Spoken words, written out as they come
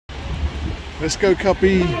Let's go,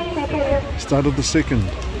 Cuppy. Start of the second.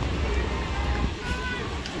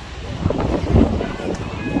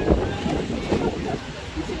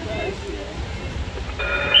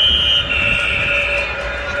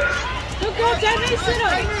 Good go, Jamie. Sit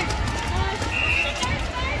up.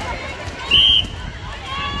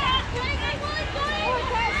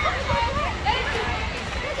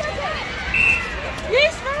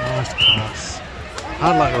 Nice pass.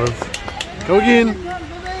 Hard luck, Rev. Go again.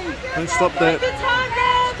 Don't stop that.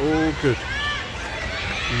 All good.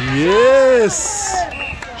 Yes!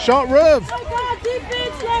 Shot, Rev! Go,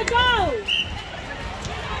 defense, let go!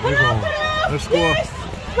 Move on. Let's score.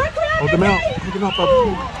 Hold them out. Hold them up, bub.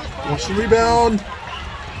 Watch the rebound.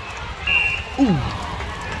 Ooh.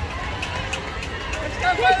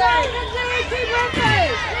 Keep going, keep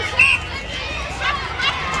running!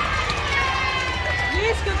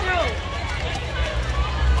 Yes, good throw.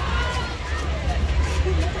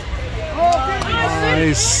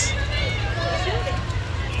 Nice.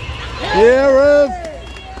 Yeah, Rev.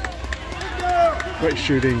 Great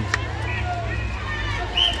shooting.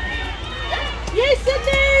 Yes,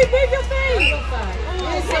 Sydney, move your feet.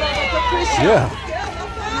 Yeah.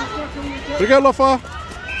 There we go, Lofa.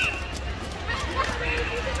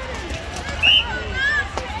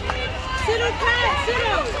 Sit Kat, sit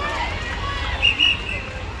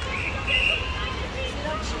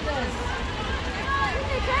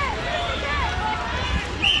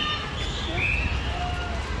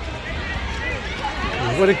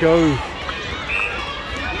Way to go.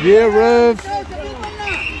 Yeah, Rev.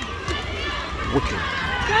 Wicked.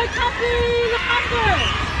 Go, Cuppy, look after.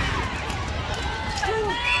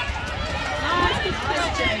 Nice, good pass,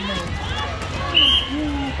 Jamie.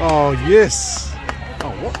 Oh, yes.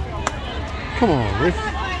 Oh, what? Come on, Ref.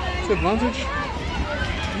 Is that advantage?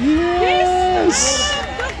 Yes.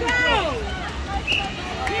 Good girl.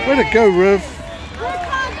 Way to go, Rev. Work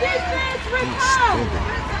hard, defense, work hard.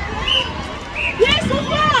 Yes, good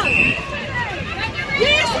girl.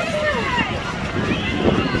 Yes,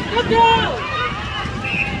 good girl.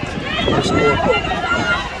 Good score.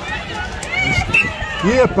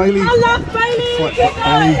 Yeah, Bailey. I love Bailey. Fight, Keep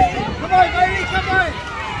Bailey. going. Come on, Bailey, come on.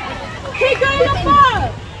 Keep going, Lofa.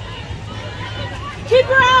 Keep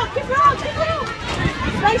her out, keep her out, keep her out.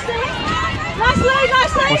 Nice leg. Nice leg,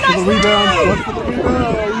 nice leg, Watch for nice the leg. rebound. Watch for the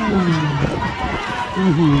rebound.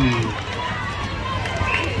 Ooh.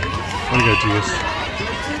 Way to go, GS.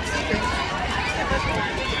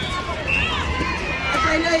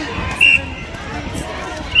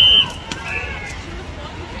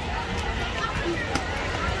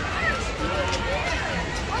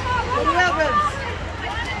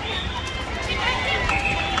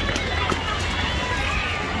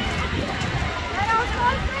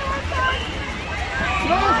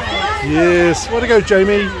 Yes, way to go,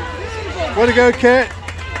 Jamie. Way to go, Kat.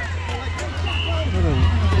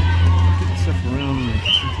 Get yourself around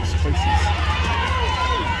into spaces.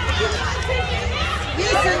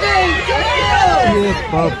 Yeah,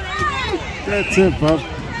 bub. That's it, bub.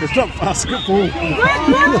 It's not basketball.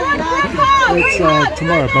 It's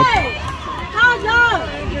tomorrow, bub.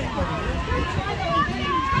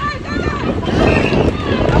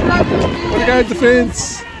 Way to go, defense.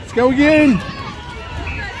 Let's go again.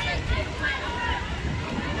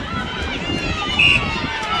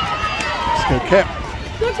 Let's go, Cap.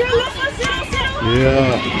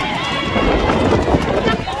 Yeah.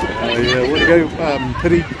 Oh, yeah. Way to go,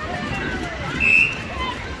 Pity.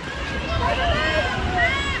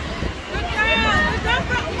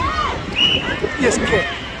 Yes, Cap.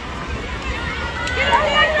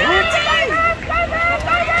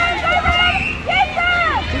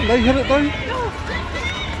 Didn't they hit it though?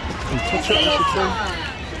 And touch it, I should say.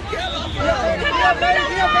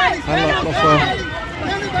 Unlock Lofa.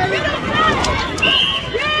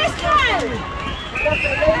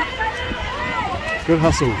 Good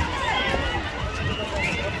hustle.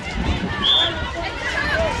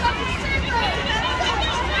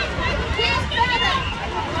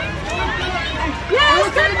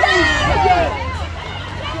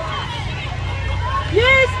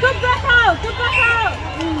 Yes, come back out, come back out.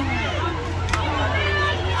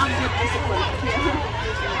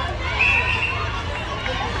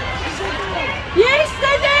 Yes,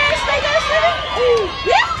 stay there, stay there, stay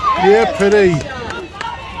there. Yeah, Pity.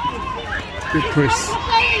 Good press.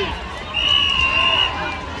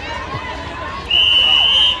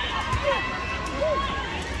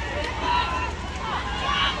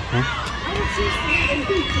 Huh?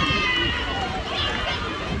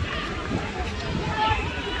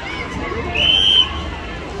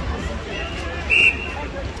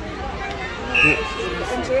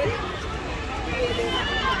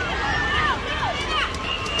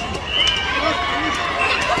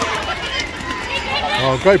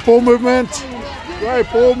 Oh, great ball movement.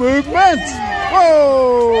 Great ball movement.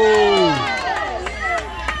 Whoa!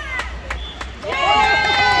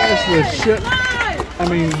 That's the shit. I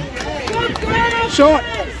mean, shot.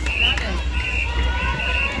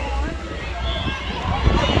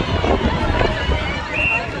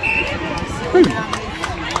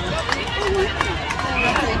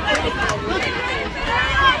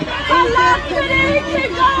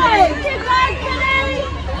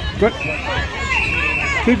 Good.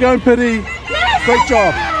 Keep going, Pity. Great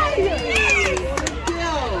job.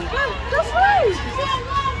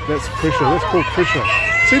 That's pressure. That's called pressure.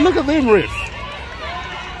 See, look at them, ref.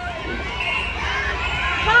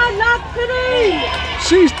 Hard luck, Pity.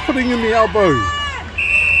 She's putting in the elbow.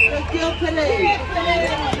 Good girl, Pity.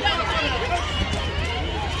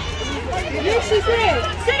 Yes, she's there.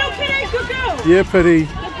 Settle, Pity. Good girl. Yeah, Pity.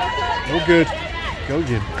 All good. Go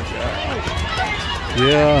again.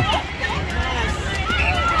 Yeah.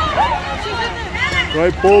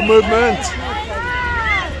 Great ball movement.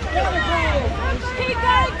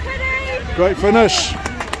 Great finish.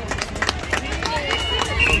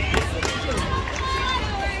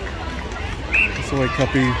 That's the way,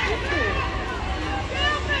 Cuppy.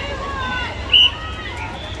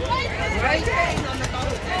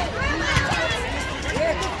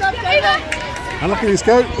 Unlucky, let's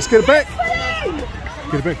go. Let's get it back.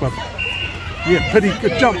 Get it back, bub. Yeah, Pity,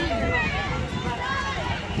 good jump.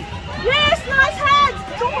 Yes, nice hands.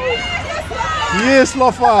 Yes,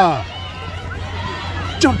 Lofa.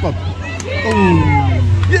 Jump up.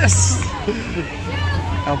 Oh, yes.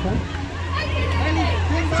 Elbow.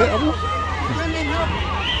 Is that elbow?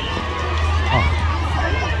 Oh.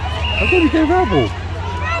 I thought he gave elbow.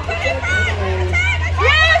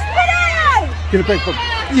 Yes, Pity. Get it back, bub.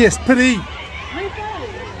 Yes, Pity.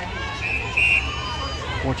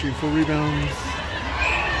 Watching for rebounds.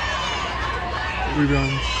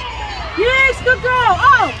 Rebounds. Yes, good girl.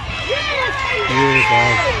 Oh, yes.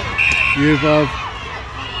 Yeah, Bob.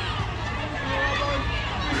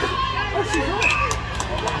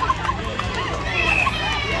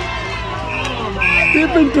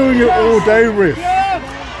 They've been doing it all day, ref.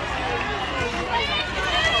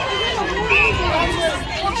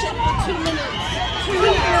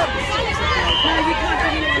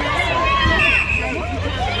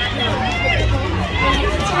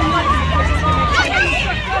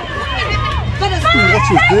 What's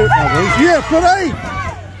his there? Yeah, Pity!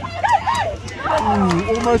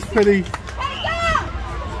 Almost Pity.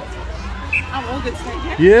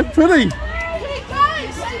 Yeah, Pity!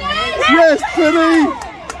 Yes, Pity!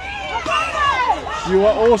 You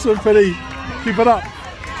are awesome, Pity. Keep it up.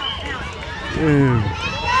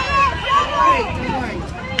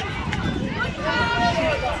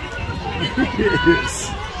 Yes.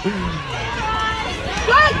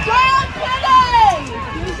 Good girl, Pity!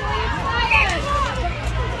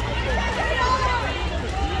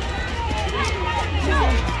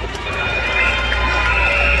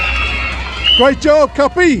 Great job,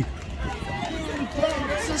 Cuppy.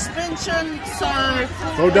 Suspension, so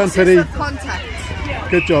well done, Pity. Contact.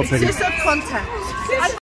 Good job, Pity. Excessive contact.